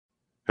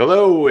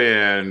Hello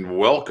and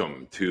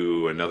welcome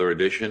to another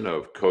edition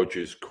of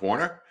Coach's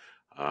Corner.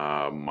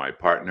 My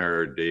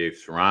partner, Dave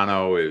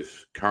Serrano,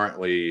 is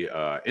currently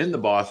in the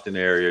Boston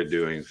area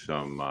doing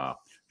some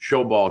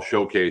show ball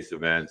showcase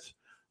events.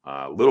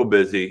 A little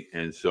busy,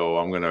 and so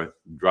I'm going to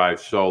drive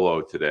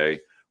solo today.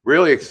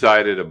 Really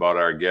excited about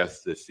our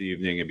guest this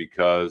evening, and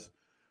because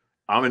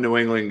I'm a New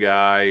England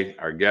guy,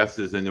 our guest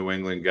is a New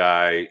England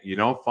guy. You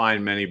don't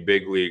find many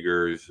big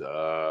leaguers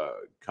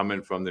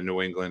coming from the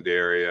New England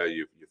area.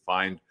 You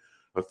find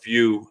a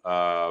few,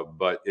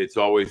 but it's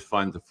always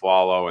fun to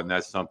follow, and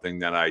that's something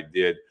that I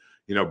did.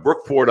 You know,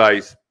 Brook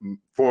Fordyce,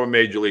 former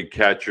major league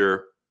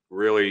catcher,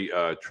 really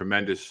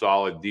tremendous,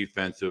 solid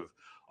defensive,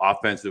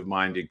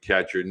 offensive-minded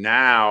catcher.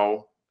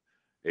 Now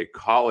a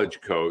college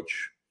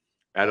coach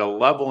at a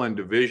level and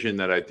division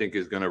that I think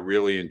is going to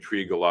really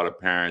intrigue a lot of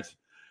parents.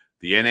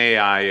 The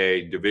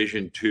NAIA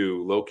Division II,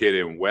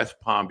 located in West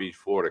Palm Beach,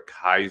 Florida,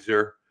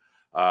 Keiser.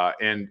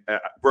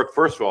 Brook,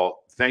 first of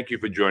all, thank you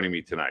for joining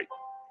me tonight.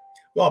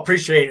 Well,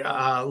 appreciate it.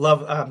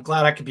 I'm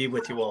glad I could be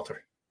with you,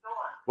 Walter.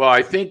 Well,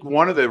 I think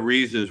one of the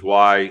reasons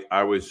why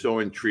I was so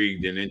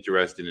intrigued and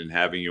interested in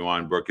having you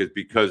on, Brook, is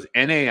because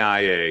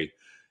NAIA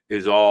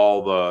is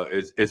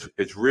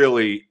it's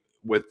really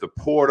with the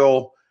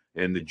portal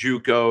and the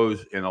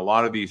JUCOs and a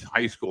lot of these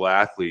high school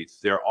athletes,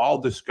 they're all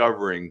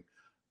discovering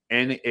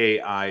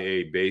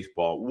NAIA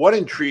baseball. What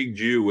intrigued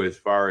you as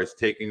far as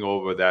taking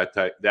over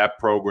that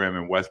program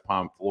in West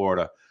Palm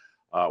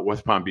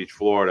Beach,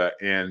 Florida,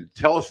 and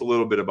tell us a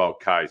little bit about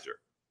Keiser.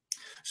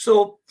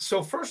 So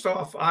first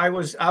off, I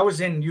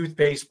was in youth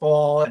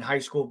baseball and high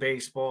school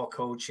baseball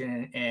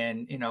coaching,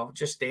 and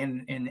just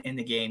staying in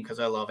the game because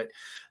I love it.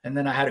 And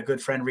then I had a good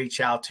friend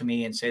reach out to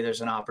me and say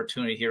there's an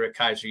opportunity here at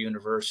Keiser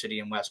University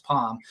in West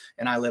Palm,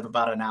 and I live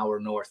about an hour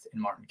north in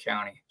Martin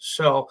County.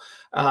 So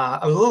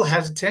I was a little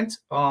hesitant.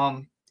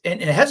 And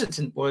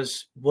hesitant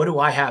was, what do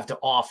I have to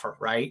offer,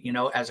 right?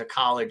 As a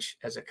college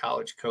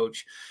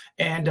coach,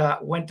 and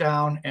went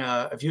down,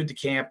 viewed the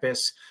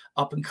campus,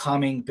 up and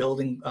coming,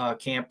 building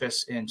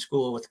campus and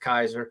school with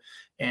Keiser,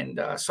 and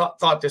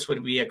thought this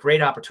would be a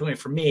great opportunity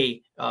for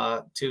me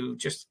to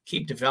just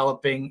keep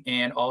developing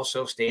and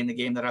also stay in the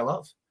game that I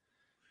love.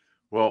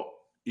 Well,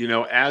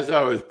 as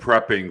I was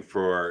prepping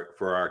for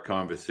our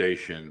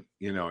conversation,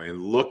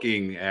 and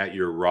looking at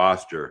your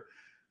roster,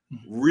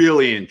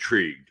 really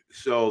intrigued.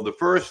 So the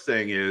first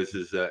thing is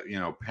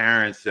that,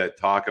 parents that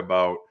talk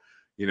about,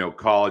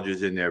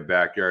 colleges in their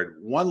backyard,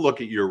 one look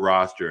at your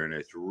roster and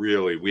it's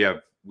really, we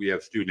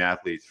have student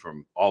athletes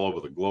from all over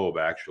the globe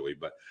actually,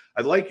 but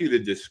I'd like you to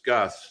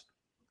discuss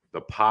the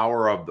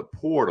power of the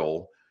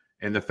portal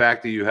and the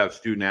fact that you have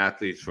student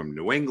athletes from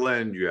New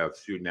England, you have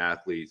student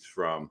athletes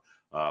from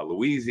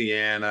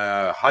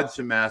Louisiana,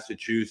 Hudson,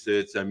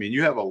 Massachusetts. I mean,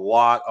 you have a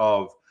lot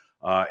of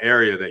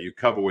area that you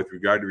cover with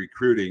regard to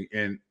recruiting.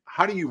 And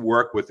how do you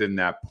work within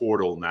that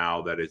portal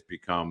now that it's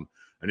become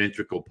an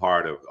integral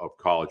part of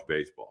college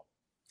baseball?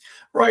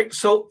 Right.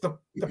 So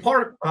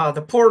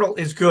the portal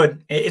is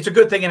good. It's a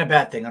good thing and a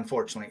bad thing,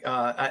 unfortunately.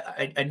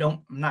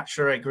 I'm not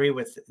sure I agree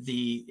with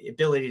the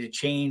ability to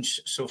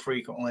change so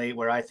frequently,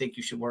 where I think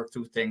you should work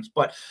through things.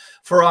 But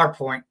for our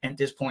point, at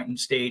this point in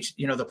stage,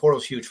 the portal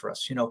is huge for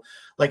us.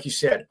 Like you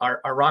said,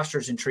 our roster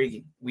is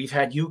intriguing. We've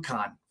had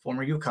UConn,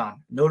 former UConn,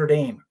 Notre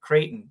Dame,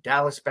 Creighton,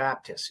 Dallas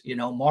Baptist,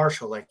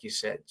 Marshall, like you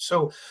said.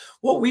 So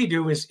what we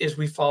do is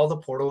we follow the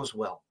portal as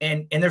well.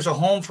 And there's a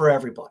home for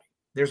everybody.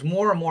 There's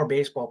more and more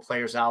baseball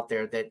players out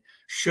there that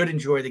should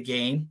enjoy the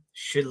game,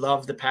 should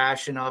love the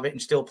passion of it, and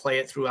still play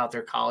it throughout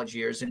their college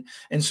years.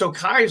 And so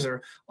Keiser,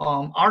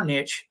 our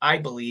niche, I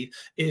believe,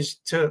 is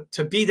to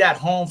be that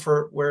home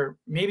for where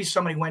maybe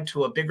somebody went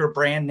to a bigger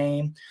brand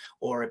name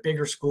or a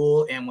bigger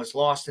school and was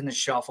lost in the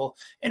shuffle.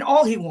 And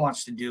all he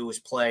wants to do is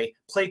play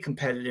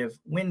competitive,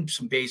 win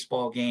some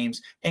baseball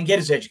games, and get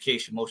his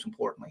education, most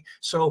importantly.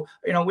 So,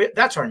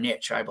 that's our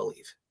niche, I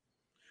believe.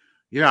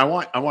 I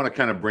want to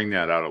kind of bring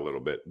that out a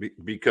little bit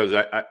because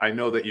I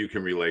know that you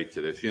can relate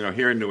to this.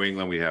 Here in New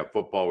England, we have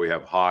football, we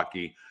have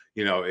hockey.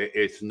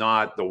 It's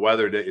not, the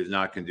weather is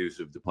not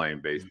conducive to playing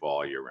baseball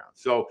all year round.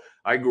 So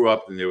I grew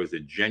up and there was a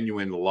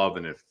genuine love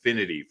and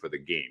affinity for the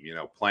game,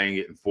 playing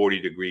it in 40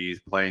 degrees,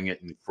 playing it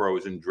in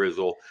frozen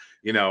drizzle,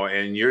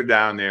 and you're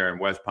down there in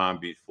West Palm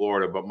Beach,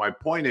 Florida. But my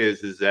point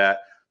is that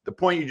the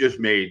point you just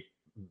made,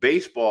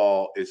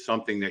 baseball is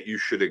something that you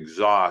should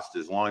exhaust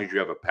as long as you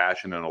have a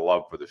passion and a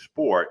love for the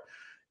sport.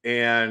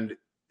 And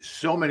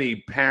so many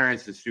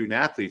parents and student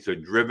athletes are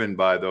driven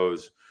by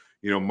those,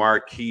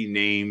 marquee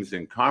names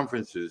and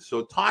conferences.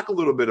 So talk a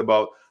little bit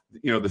about,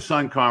 the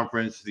Sun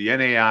Conference, the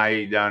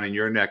NAIA down in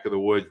your neck of the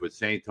woods with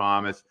St.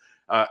 Thomas,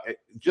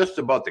 just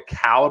about the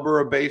caliber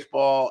of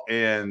baseball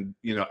and,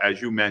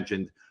 as you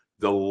mentioned,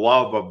 the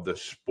love of the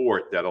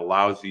sport that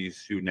allows these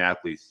student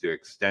athletes to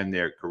extend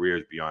their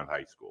careers beyond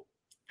high school.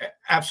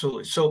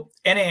 Absolutely. So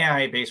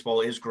NAIA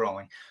baseball is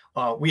growing.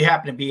 We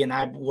happen to be in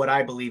what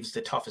I believe is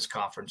the toughest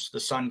conference, the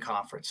Sun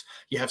Conference.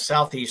 You have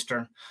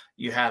Southeastern,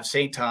 you have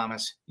St.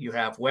 Thomas, you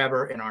have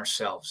Weber, and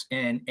ourselves.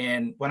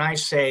 And when I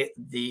say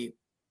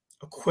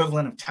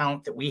equivalent of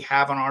talent that we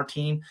have on our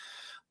team,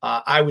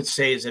 I would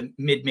say is a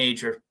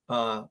mid-major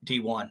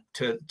D1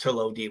 to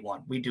low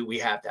D1. We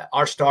have that.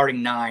 Our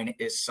starting 9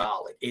 is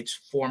solid. It's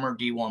former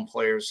D1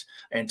 players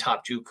and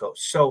top JUCOs.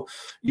 So,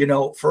 you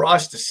know, for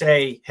us to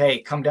say, hey,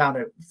 come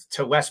down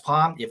to West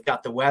Palm, you've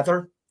got the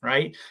weather,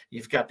 right?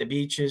 You've got the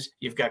beaches,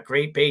 you've got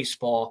great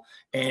baseball,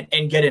 and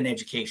get an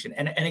education.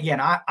 And again,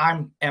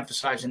 I'm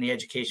emphasizing the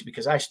education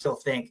because I still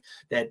think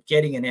that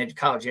getting an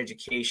college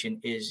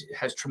education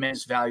has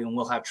tremendous value and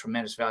will have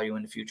tremendous value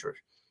in the future.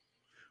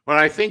 Well,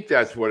 I think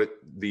that's what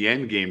the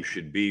end game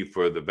should be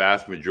for the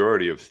vast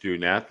majority of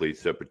student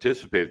athletes that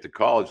participate at the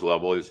college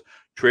level, is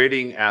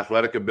trading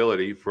athletic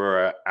ability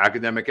for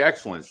academic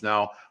excellence.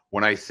 Now,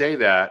 when I say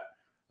that,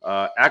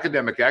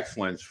 academic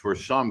excellence for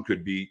some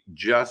could be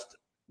just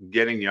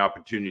getting the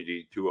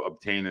opportunity to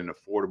obtain an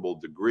affordable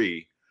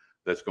degree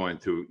that's going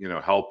to, you know,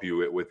 help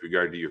you with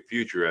regard to your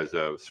future as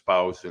a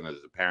spouse and as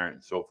a parent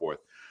and so forth.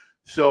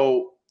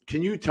 So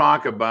can you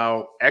talk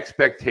about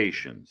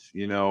expectations?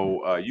 You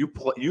know,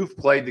 you've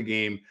played the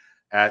game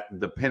at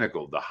the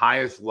pinnacle, the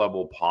highest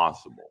level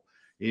possible,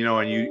 you know,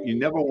 and you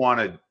never want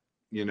to,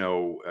 you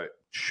know,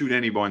 shoot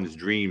anyone's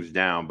dreams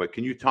down. But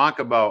can you talk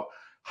about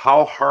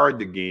how hard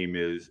the game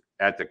is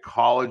at the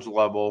college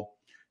level,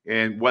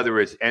 and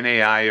whether it's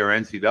NAIA or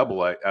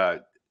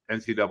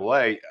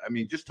NCAA? I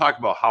mean, just talk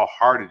about how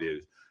hard it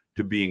is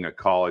to being a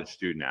college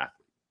student athlete.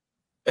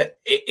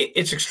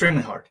 It's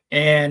extremely hard,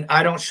 and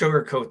I don't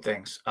sugarcoat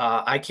things.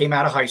 I came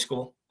out of high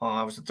school.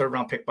 I was the 3rd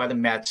round pick by the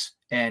Mets,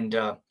 and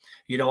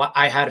you know,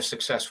 I had a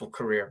successful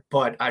career.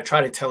 But I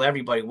try to tell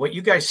everybody, what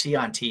you guys see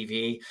on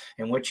TV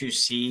and what you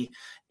see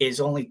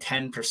is only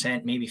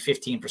 10%, maybe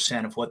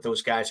 15% of what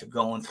those guys are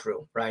going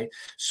through, right?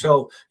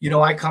 So, you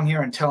know, I come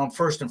here and tell them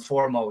first and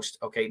foremost,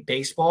 okay,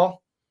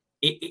 baseball,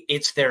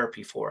 it's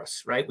therapy for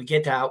us, right? We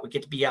get out, we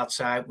get to be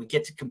outside, we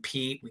get to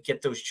compete, we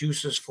get those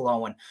juices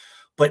flowing.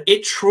 But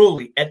it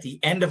truly, at the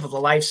end of the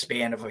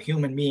lifespan of a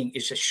human being,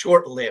 is just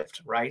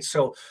short-lived, right?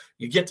 So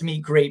you get to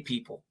meet great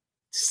people,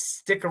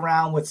 stick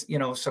around with, you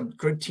know, some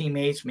good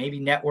teammates, maybe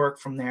network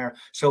from there.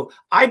 So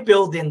I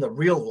build in the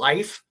real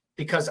life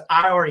because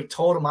I already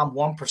told them I'm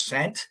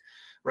 1%,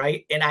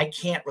 right? And I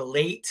can't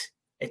relate.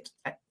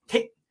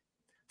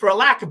 For a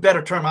lack of a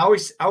better term, I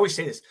always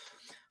say this: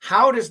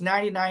 how does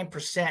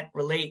 99%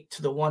 relate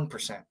to the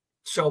 1%?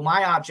 So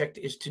my object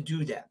is to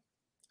do that.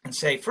 And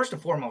say, first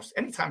and foremost,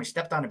 anytime I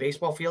stepped on a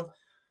baseball field,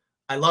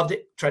 I loved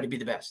it, tried to be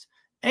the best.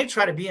 And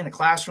try to be in a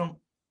classroom,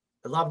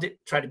 I loved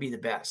it, tried to be the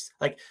best.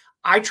 Like,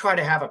 I try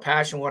to have a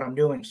passion in what I'm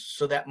doing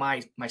so that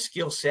my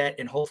skill set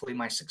and hopefully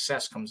my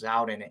success comes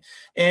out in it.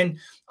 And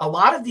a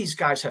lot of these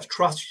guys have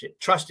trust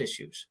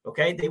issues,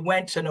 okay? They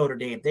went to Notre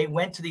Dame. They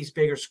went to these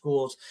bigger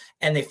schools,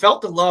 and they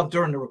felt the love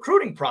during the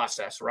recruiting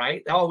process,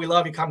 right? Oh, we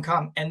love you,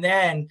 come. And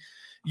then,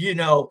 you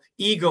know,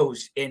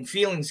 egos and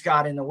feelings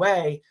got in the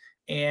way.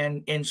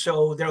 And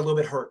so they're a little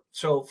bit hurt.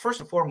 So first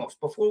and foremost,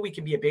 before we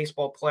can be a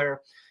baseball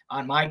player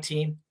on my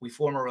team, we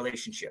form a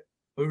relationship.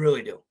 We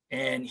really do.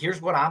 And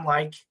here's what I'm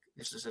like.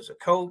 This is as a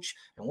coach.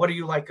 And what are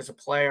you like as a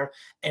player?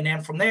 And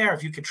then from there,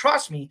 if you can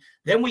trust me,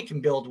 then we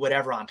can build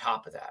whatever on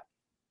top of that.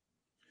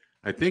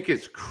 I think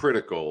it's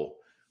critical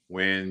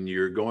when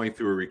you're going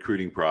through a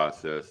recruiting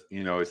process.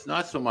 You know, it's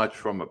not so much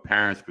from a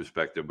parent's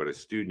perspective, but a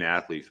student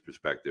athlete's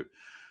perspective.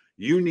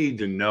 You need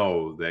to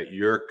know that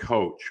your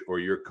coach or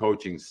your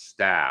coaching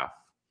staff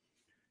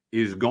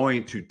is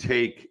going to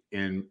take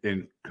and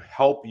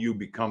help you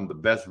become the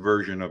best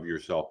version of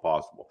yourself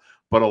possible.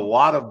 But a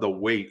lot of the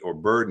weight or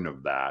burden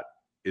of that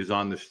is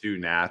on the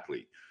student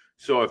athlete.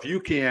 So if you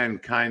can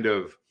kind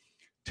of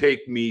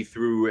take me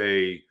through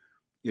a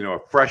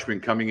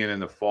freshman coming in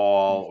the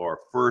fall or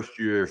a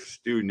first-year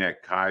student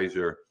at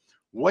Keiser,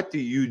 what do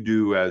you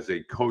do as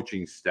a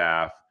coaching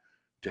staff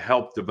to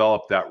help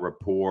develop that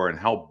rapport and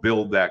help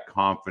build that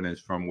confidence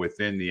from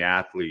within the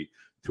athlete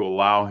to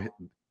allow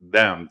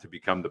them to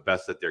become the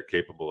best that they're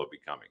capable of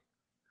becoming?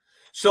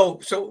 So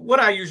what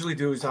I usually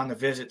do is on the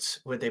visits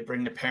where they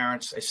bring the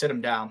parents, I sit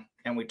them down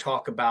and we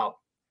talk about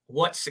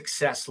what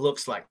success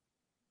looks like.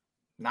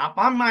 Not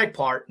on my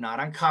part, not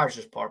on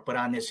Kaiser's part, but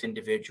on this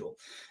individual.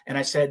 And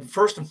I said,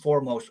 first and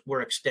foremost,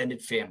 we're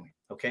extended family.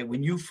 Okay.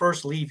 When you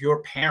first leave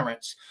your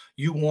parents,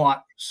 you want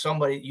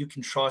somebody you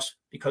can trust,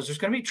 because there's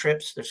going to be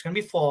trips, there's going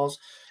to be falls,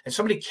 and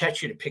somebody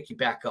catch you to pick you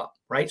back up.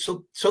 Right.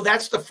 So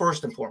that's the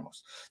first and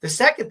foremost. The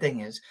second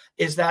thing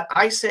is that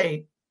I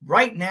say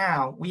right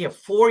now we have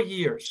 4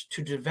 years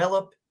to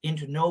develop and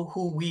to know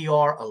who we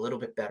are a little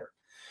bit better.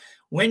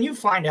 When you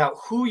find out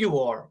who you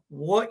are,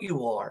 what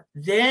you are,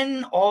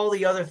 then all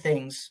the other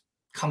things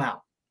come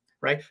out,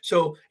 right?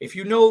 So if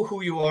you know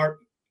who you are,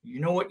 you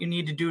know what you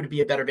need to do to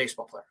be a better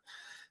baseball player.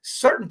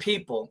 Certain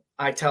people,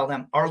 I tell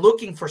them, are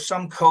looking for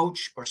some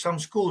coach or some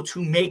school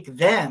to make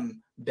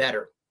them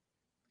better.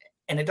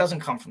 And it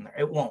doesn't come from there.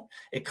 It won't.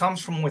 It comes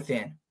from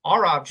within.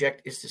 Our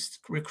object is to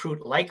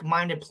recruit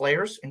like-minded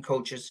players and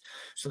coaches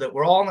so that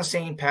we're all on the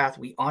same path.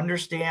 We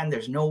understand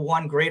there's no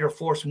one greater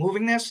force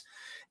moving this.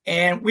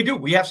 And we do.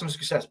 We have some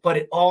success, but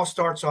it all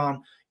starts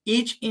on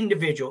each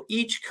individual,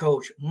 each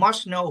coach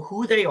must know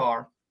who they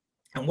are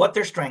and what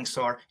their strengths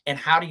are and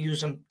how to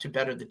use them to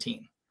better the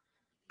team.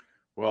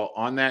 Well,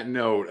 on that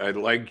note, I'd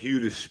like you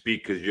to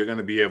speak because you're going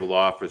to be able to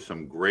offer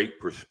some great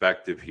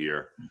perspective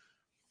here.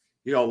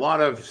 You know, a lot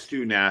of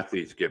student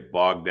athletes get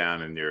bogged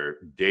down in their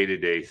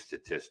day-to-day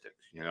statistics.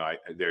 You know,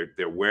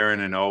 they're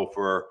wearing an O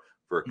for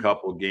a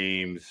couple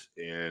games,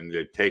 and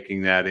they're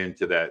taking that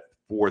into that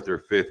fourth or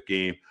fifth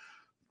game.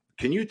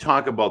 Can you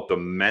talk about the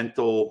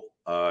mental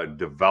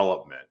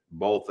development,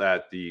 both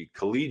at the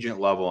collegiate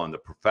level and the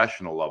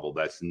professional level,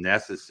 that's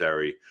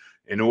necessary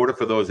in order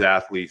for those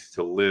athletes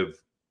to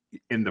live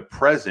in the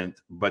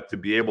present, but to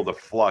be able to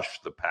flush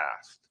the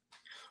past?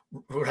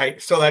 Right.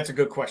 So that's a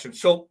good question.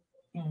 So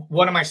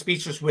one of my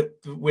speeches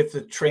with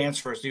the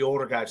transfers, the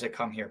older guys that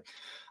come here,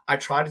 I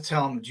try to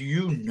tell them, do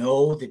you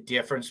know the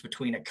difference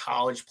between a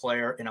college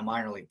player and a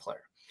minor league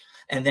player?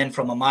 And then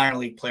from a minor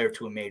league player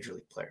to a major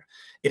league player.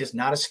 It is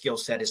not a skill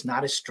set. It's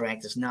not a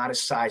strength. It's not a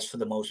size for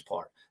the most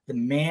part. The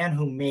man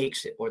who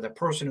makes it, or the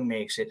person who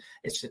makes it,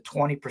 it's the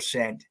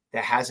 20%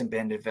 that hasn't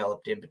been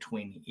developed in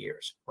between the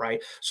ears,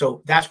 right?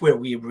 So that's where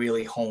we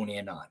really hone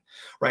in on,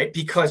 right?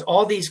 Because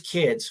all these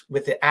kids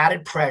with the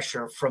added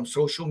pressure from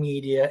social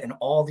media and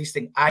all these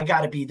things, I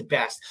got to be the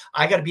best.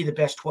 I got to be the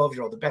best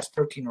 12-year-old, the best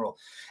 13-year-old.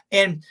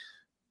 And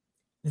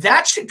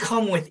that should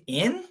come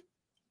within.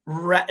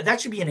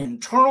 That should be an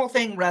internal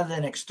thing rather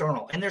than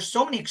external. And there's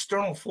so many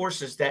external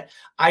forces that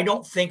I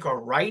don't think are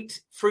right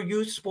for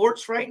youth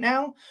sports right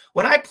now.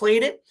 When I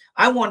played it,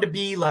 I wanted to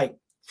be like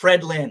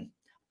Fred Lynn.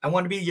 I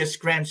wanted to be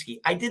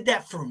Yastrzemski. I did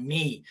that for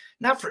me,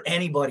 not for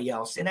anybody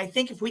else. And I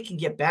think if we can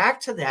get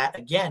back to that,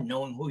 again,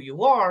 knowing who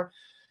you are,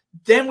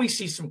 then we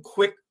see some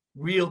quick,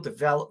 real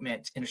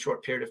development in a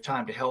short period of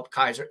time to help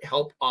Keiser,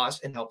 help us,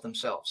 and help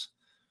themselves.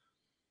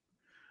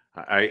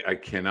 I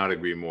cannot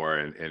agree more.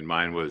 And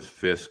mine was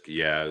Fisk,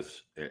 Yaz,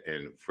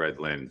 and Fred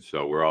Lynn.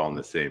 So we're all on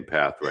the same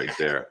path right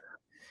there.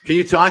 Can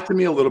you talk to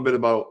me a little bit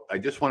about, I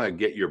just want to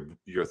get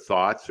your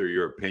thoughts or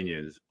your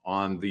opinions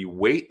on the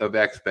weight of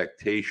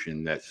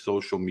expectation that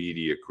social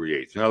media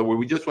creates. In other words,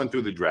 we just went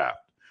through the draft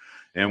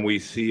and we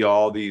see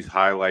all these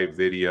highlight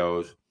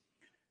videos,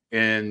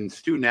 and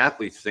student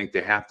athletes think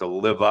they have to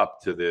live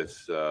up to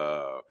this,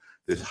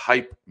 this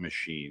hype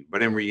machine.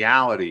 But in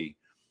reality,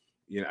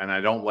 you know, and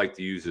I don't like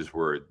to use this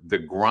word, the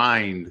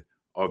grind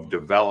of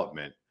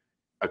development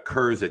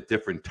occurs at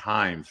different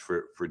times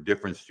for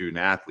different student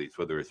athletes,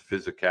 whether it's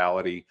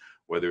physicality,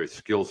 whether it's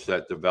skill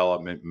set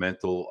development,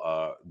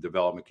 mental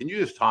development. Can you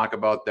just talk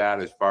about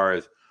that as far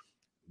as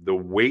the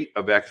weight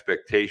of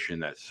expectation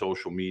that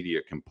social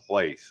media can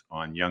place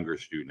on younger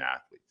student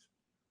athletes?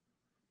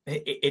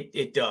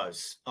 It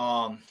does.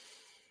 And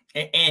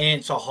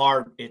it's a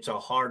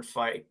hard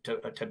fight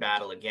to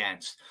battle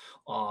against.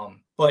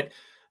 But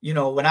you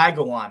know, when I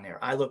go on there,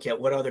 I look at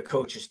what other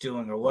coaches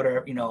doing or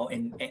whatever, you know,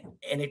 and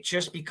it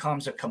just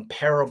becomes a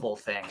comparable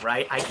thing,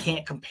 right? I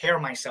can't compare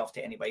myself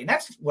to anybody. And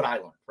that's what I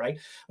learned, right?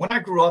 When I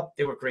grew up,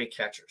 they were great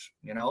catchers,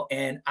 you know,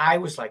 and I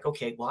was like,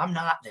 okay, well, I'm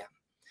not them.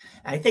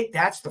 And I think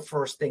that's the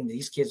first thing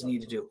these kids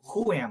need to do.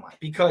 Who am I?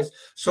 Because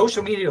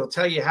social media will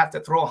tell you have to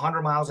throw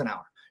 100 miles an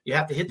hour. You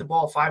have to hit the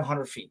ball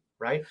 500 feet,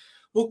 right?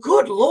 Well,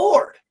 good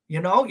Lord,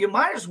 you know, you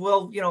might as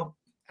well, you know,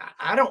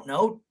 I don't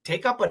know,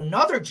 take up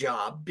another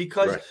job,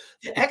 because right.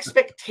 The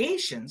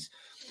expectations,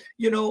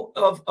 you know,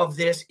 of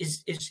this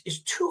is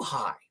too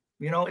high.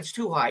 You know, it's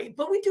too high.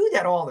 But we do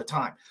that all the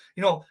time.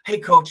 You know, hey,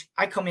 coach,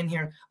 I come in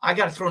here, I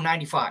got to throw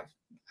 95.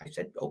 I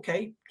said,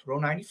 okay, throw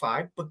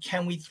 95, but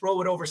can we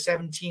throw it over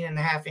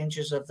 17.5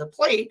 inches of the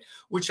plate,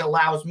 which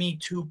allows me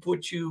to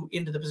put you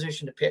into the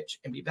position to pitch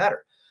and be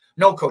better?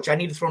 No, coach, I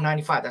need to throw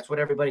 95. That's what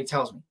everybody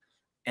tells me.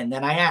 And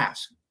then I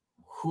ask,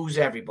 who's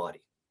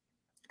everybody?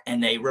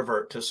 And they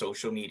revert to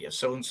social media,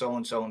 so and so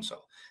and so and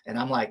so. And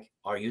I'm like,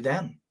 are you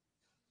them?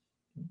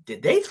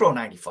 Did they throw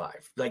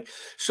 95? Like,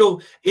 so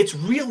it's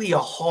really a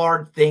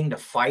hard thing to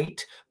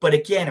fight. But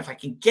again, if I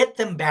can get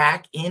them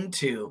back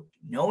into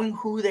knowing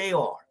who they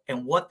are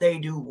and what they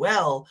do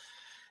well,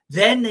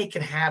 then they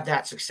can have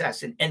that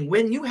success. And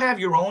when you have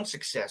your own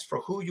success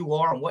for who you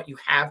are and what you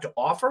have to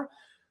offer,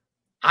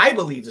 I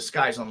believe the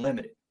sky's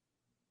unlimited.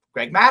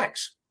 Greg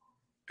Maddux.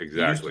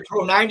 Exactly. He used to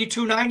throw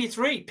 92,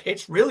 93,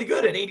 pitched really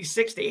good at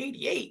 86 to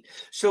 88.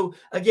 So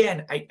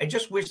again, I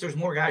just wish there's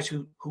more guys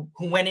who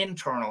went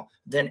internal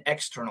than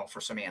external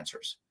for some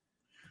answers.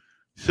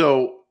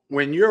 So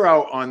when you're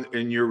out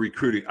in your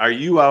recruiting, are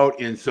you out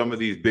in some of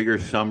these bigger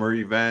summer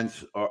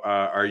events, or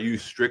are you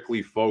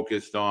strictly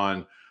focused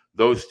on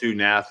those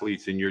student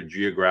athletes in your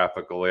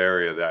geographical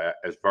area that,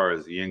 as far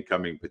as the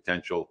incoming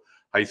potential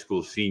high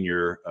school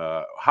senior,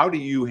 how do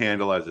you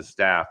handle as a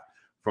staff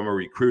from a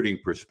recruiting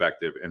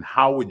perspective, and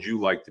how would you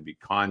like to be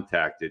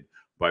contacted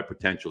by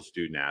potential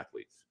student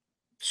athletes?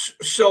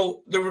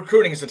 So the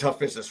recruiting is a tough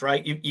business,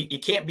 right? You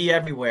can't be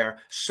everywhere.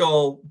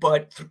 So,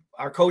 but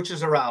our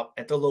coaches are out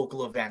at the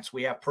local events.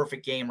 We have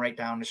Perfect Game right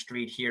down the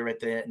street here at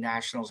the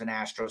Nationals and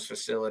Astros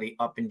facility,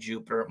 up in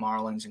Jupiter,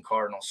 Marlins and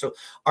Cardinals. So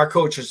our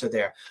coaches are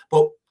there,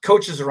 but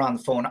coaches are on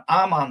the phone.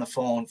 I'm on the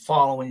phone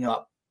following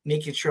up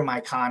making sure my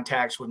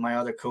contacts with my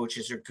other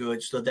coaches are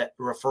good so that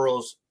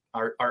referrals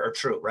are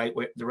true, right?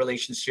 The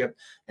relationship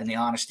and the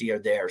honesty are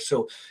there.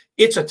 So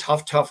it's a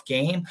tough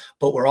game,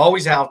 but we're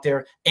always out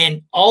there,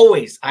 and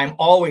I'm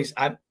always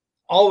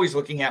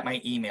looking at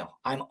my email.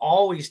 I'm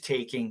always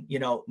taking,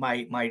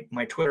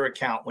 my Twitter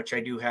account, which I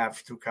do have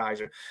through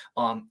Keiser.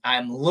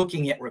 I'm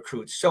looking at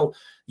recruits. So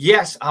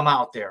yes, I'm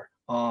out there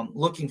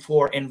looking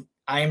for, and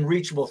I am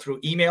reachable through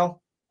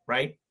email,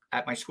 right?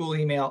 At my school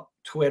email,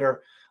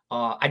 Twitter.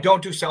 I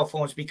don't do cell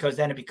phones because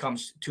then it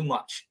becomes too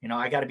much.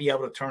 I got to be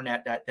able to turn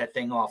that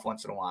thing off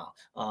once in a while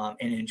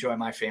and enjoy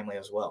my family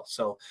as well.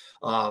 So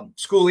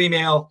school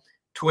email,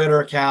 Twitter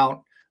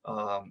account,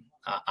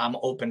 I'm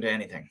open to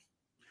anything.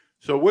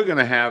 So we're going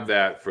to have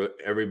that for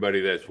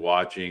everybody that's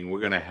watching.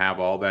 We're going to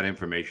have all that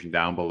information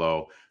down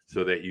below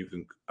so that you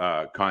can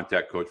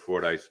contact Coach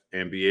Fordyce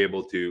and be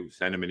able to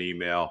send him an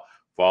email,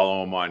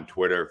 follow him on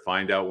Twitter,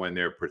 find out when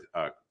their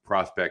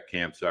prospect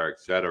camps are,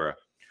 etc.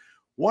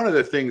 One of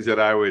the things that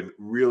I would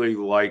really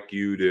like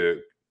you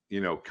to,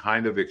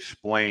 kind of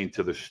explain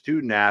to the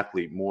student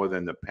athlete more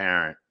than the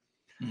parent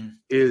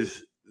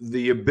is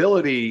the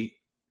ability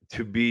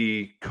to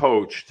be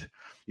coached.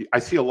 I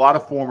see a lot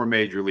of former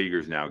major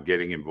leaguers now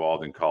getting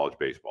involved in college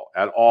baseball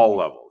at all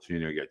levels. You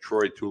got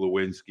Troy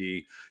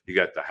Tulowitzki, you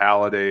got the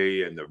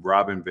Halliday and the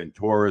Robin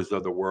Venturas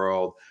of the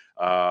world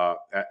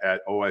at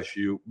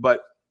OSU.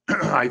 But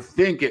I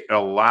think it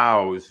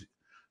allows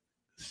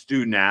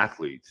student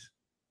athletes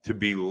to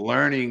be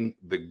learning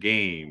the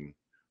game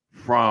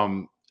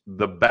from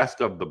the best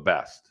of the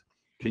best.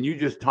 Can you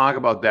just talk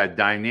about that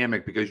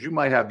dynamic? Because you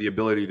might have the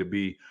ability to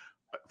be,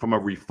 from a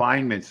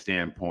refinement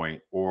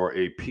standpoint or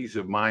a peace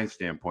of mind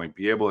standpoint,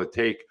 be able to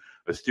take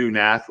a student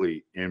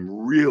athlete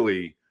and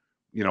really,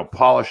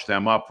 polish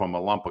them up from a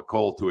lump of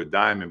coal to a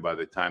diamond by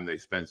the time they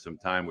spend some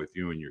time with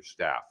you and your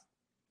staff.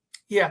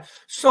 Yeah.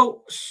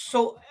 So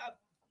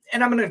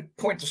and I'm going to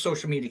point to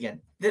social media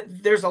again.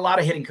 There's a lot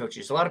of hitting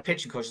coaches, a lot of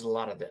pitching coaches, a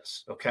lot of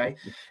this. Okay.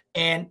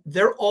 And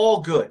they're all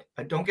good.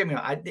 Don't get me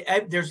wrong.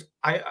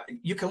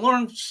 You can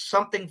learn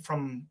something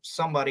from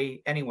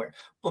somebody anywhere.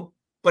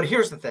 But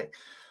here's the thing.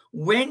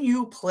 When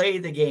you play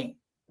the game,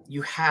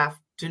 you have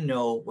to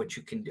know what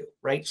you can do,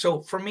 right?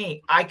 So for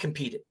me, I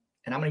competed,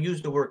 and I'm going to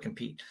use the word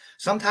compete.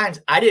 Sometimes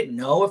I didn't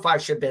know if I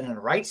should have been on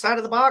the right side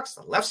of the box,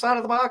 the left side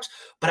of the box,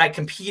 but I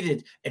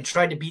competed and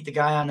tried to beat the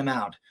guy on the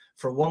mound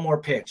for one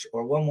more pitch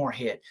or one more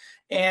hit.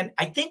 And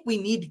I think we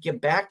need to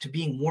get back to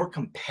being more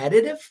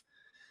competitive.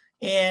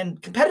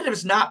 And competitive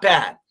is not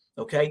bad,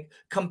 okay?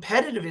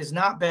 Competitive is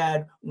not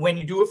bad when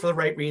you do it for the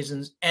right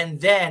reasons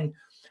and then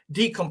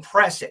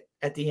decompress it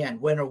at the end,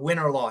 win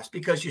or loss,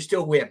 because you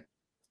still win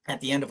at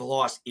the end of a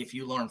loss if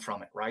you learn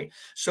from it, right?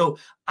 So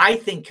I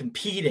think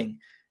competing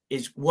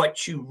is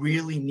what you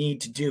really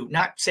need to do.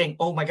 Not saying,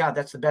 oh my God,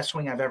 that's the best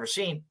swing I've ever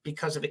seen,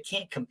 because if it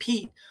can't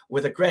compete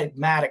with a Greg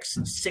Maddux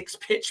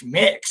 6-pitch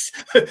mix,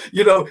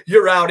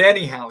 you're out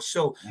anyhow.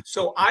 So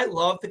I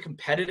love the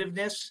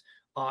competitiveness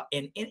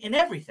in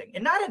everything,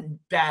 and not in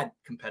bad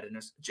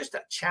competitiveness, just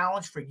a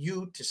challenge for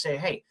you to say,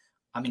 hey,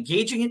 I'm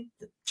engaging in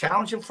the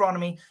challenge in front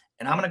of me,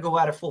 and I'm going to go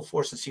out at full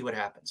force and see what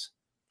happens.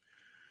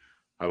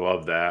 I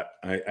love that.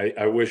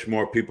 I wish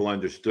more people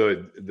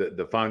understood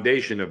the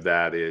foundation of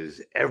that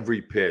is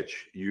every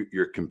pitch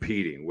you're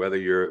competing, whether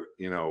you're,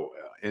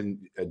 in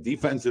a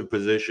defensive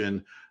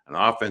position, an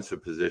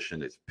offensive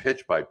position, it's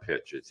pitch by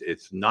pitch.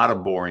 It's not a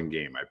boring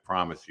game. I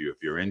promise you, if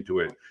you're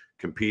into it,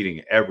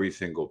 competing every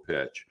single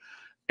pitch.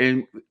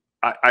 And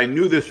I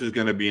knew this was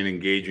going to be an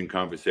engaging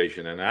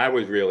conversation, and I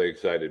was really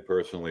excited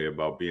personally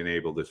about being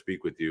able to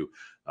speak with you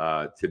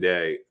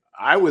today.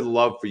 I would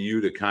love for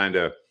you to kind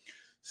of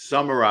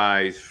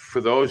summarize for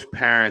those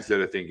parents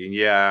that are thinking,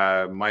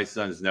 yeah, my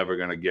son's never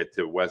going to get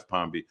to West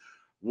Palm Beach.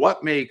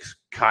 What makes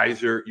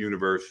Keiser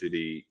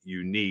University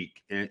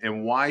unique,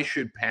 and why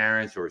should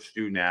parents or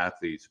student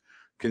athletes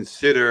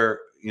consider,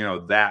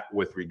 that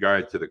with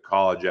regard to the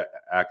college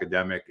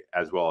academic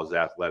as well as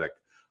athletic,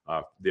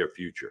 their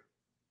future?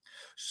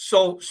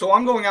 So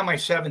I'm going on my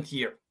 7th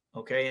year.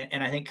 Okay.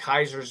 And I think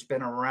Keiser's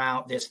been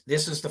around. This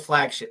is the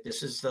flagship.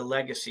 This is the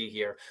legacy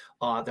here.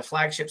 The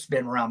flagship's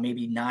been around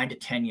maybe 9 to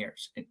 10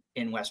 years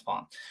in West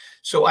Palm.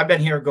 So I've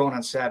been here going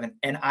on 7,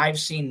 and I've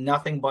seen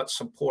nothing but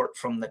support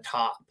from the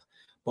top,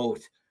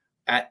 both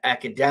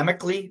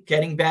academically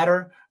getting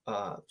better,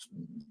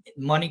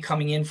 money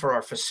coming in for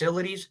our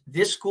facilities.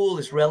 This school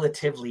is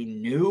relatively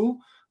new,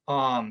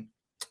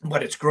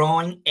 but it's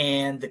growing,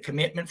 and the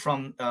commitment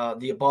from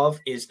the above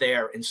is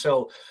there. And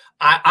so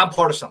I'm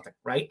part of something,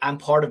 right? I'm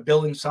part of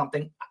building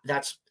something.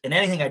 That's in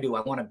anything I do.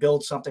 I want to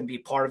build something, be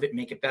part of it,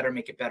 make it better,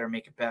 make it better,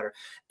 make it better.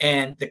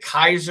 And the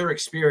Keiser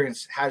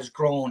experience has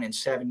grown in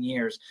 7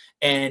 years,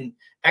 and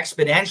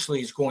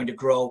exponentially is going to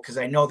grow, because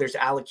I know there's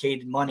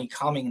allocated money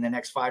coming in the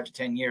next 5 to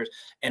 10 years.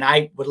 And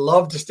I would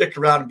love to stick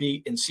around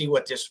and see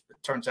what this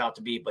turns out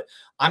to be. But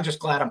I'm just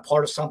glad I'm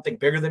part of something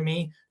bigger than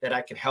me that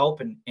I can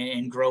help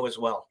and grow as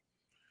well.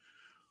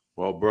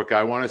 Well, Brooke,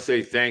 I want to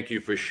say thank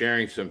you for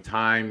sharing some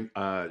time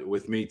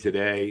with me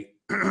today.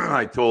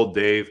 I told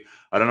Dave,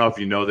 I don't know if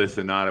you know this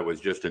or not, it was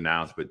just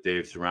announced, but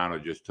Dave Serrano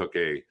just took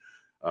a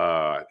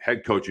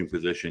head coaching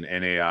position,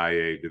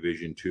 NAIA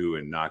Division II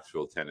in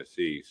Knoxville,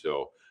 Tennessee.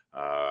 So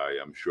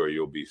I'm sure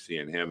you'll be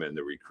seeing him in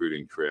the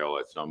recruiting trail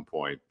at some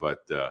point, but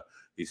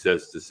he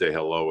says to say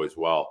hello as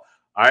well.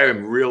 I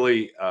am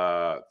really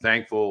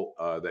thankful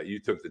that you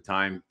took the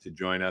time to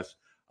join us.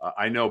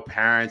 I know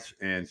parents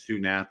and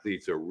student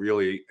athletes are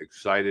really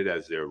excited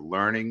as they're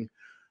learning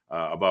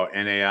about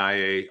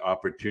NAIA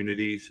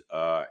opportunities.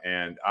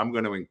 And I'm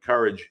going to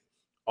encourage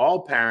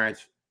all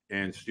parents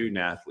and student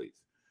athletes,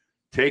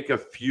 take a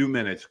few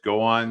minutes,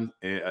 go on,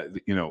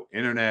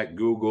 internet,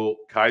 Google,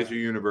 Keiser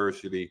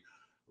University,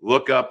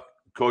 look up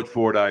Coach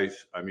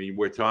Fordyce. I mean,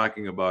 we're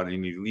talking about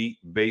an elite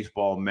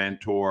baseball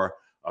mentor,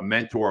 a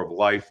mentor of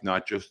life,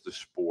 not just the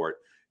sport,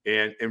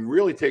 and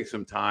really take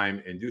some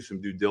time and do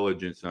some due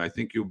diligence. And I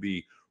think you'll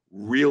be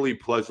really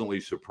pleasantly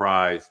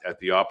surprised at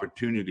the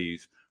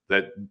opportunities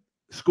that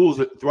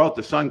schools throughout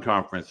the Sun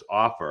Conference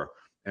offer,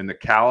 and the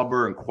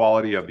caliber and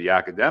quality of the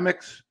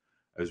academics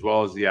as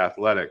well as the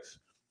athletics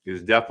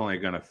is definitely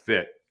going to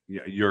fit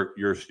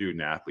your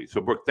student athlete.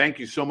 So, Brooke, thank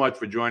you so much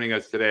for joining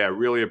us today. I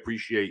really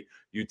appreciate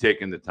you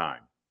taking the time.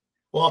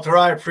 Walter,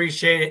 I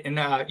appreciate it,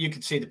 and you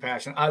can see the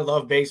passion. I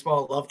love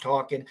baseball, love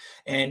talking,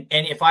 and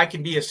if I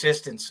can be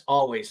assistance,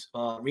 always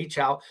reach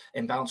out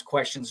and bounce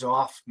questions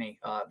off me.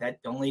 That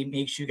only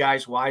makes you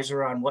guys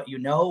wiser on what you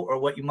know or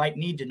what you might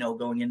need to know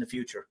going in the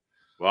future.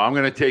 Well, I'm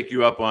going to take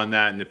you up on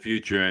that in the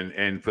future.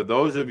 And for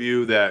those of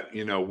you that,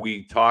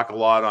 we talk a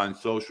lot on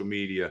social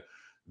media,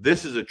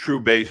 this is a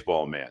true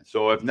baseball man.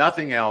 So if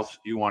nothing else,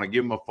 you want to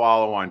give him a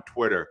follow on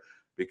Twitter,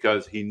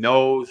 because he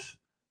knows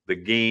the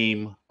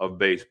game of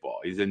baseball.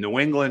 He's a New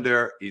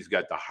Englander. He's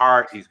got the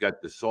heart. He's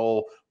got the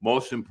soul.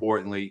 Most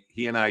importantly,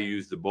 he and I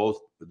use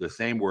the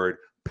same word,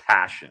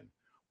 passion.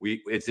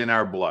 It's in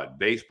our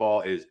blood.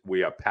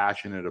 We are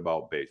passionate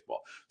about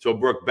baseball. So,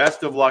 Brooke,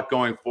 best of luck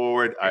going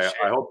forward. I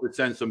hope to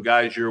send some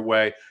guys your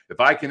way. If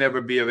I can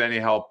ever be of any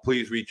help,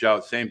 please reach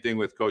out. Same thing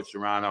with Coach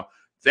Serrano.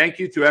 Thank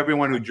you to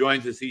everyone who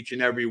joins us each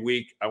and every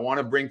week. I want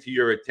to bring to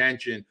your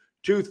attention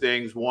two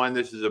things. One,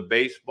 this is a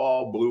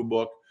baseball blue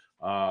book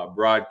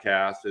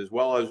broadcast, as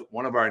well as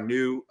one of our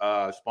new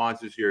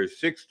sponsors here is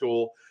Six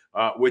Tool,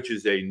 which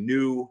is a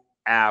new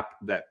app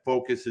that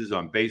focuses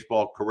on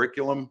baseball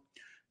curriculum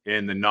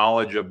and the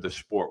knowledge of the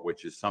sport,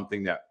 which is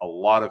something that a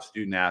lot of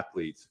student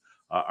athletes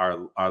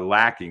are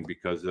lacking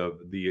because of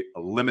the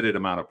limited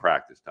amount of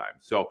practice time.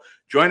 So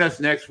join us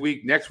next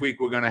week. Next week,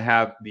 we're going to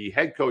have the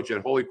head coach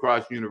at Holy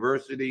Cross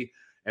University.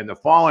 And the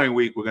following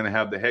week, we're going to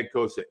have the head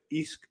coach at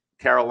East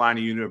Carolina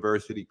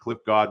University, Cliff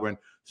Godwin.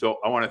 So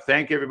I want to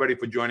thank everybody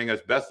for joining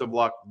us. Best of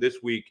luck this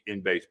week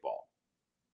in baseball.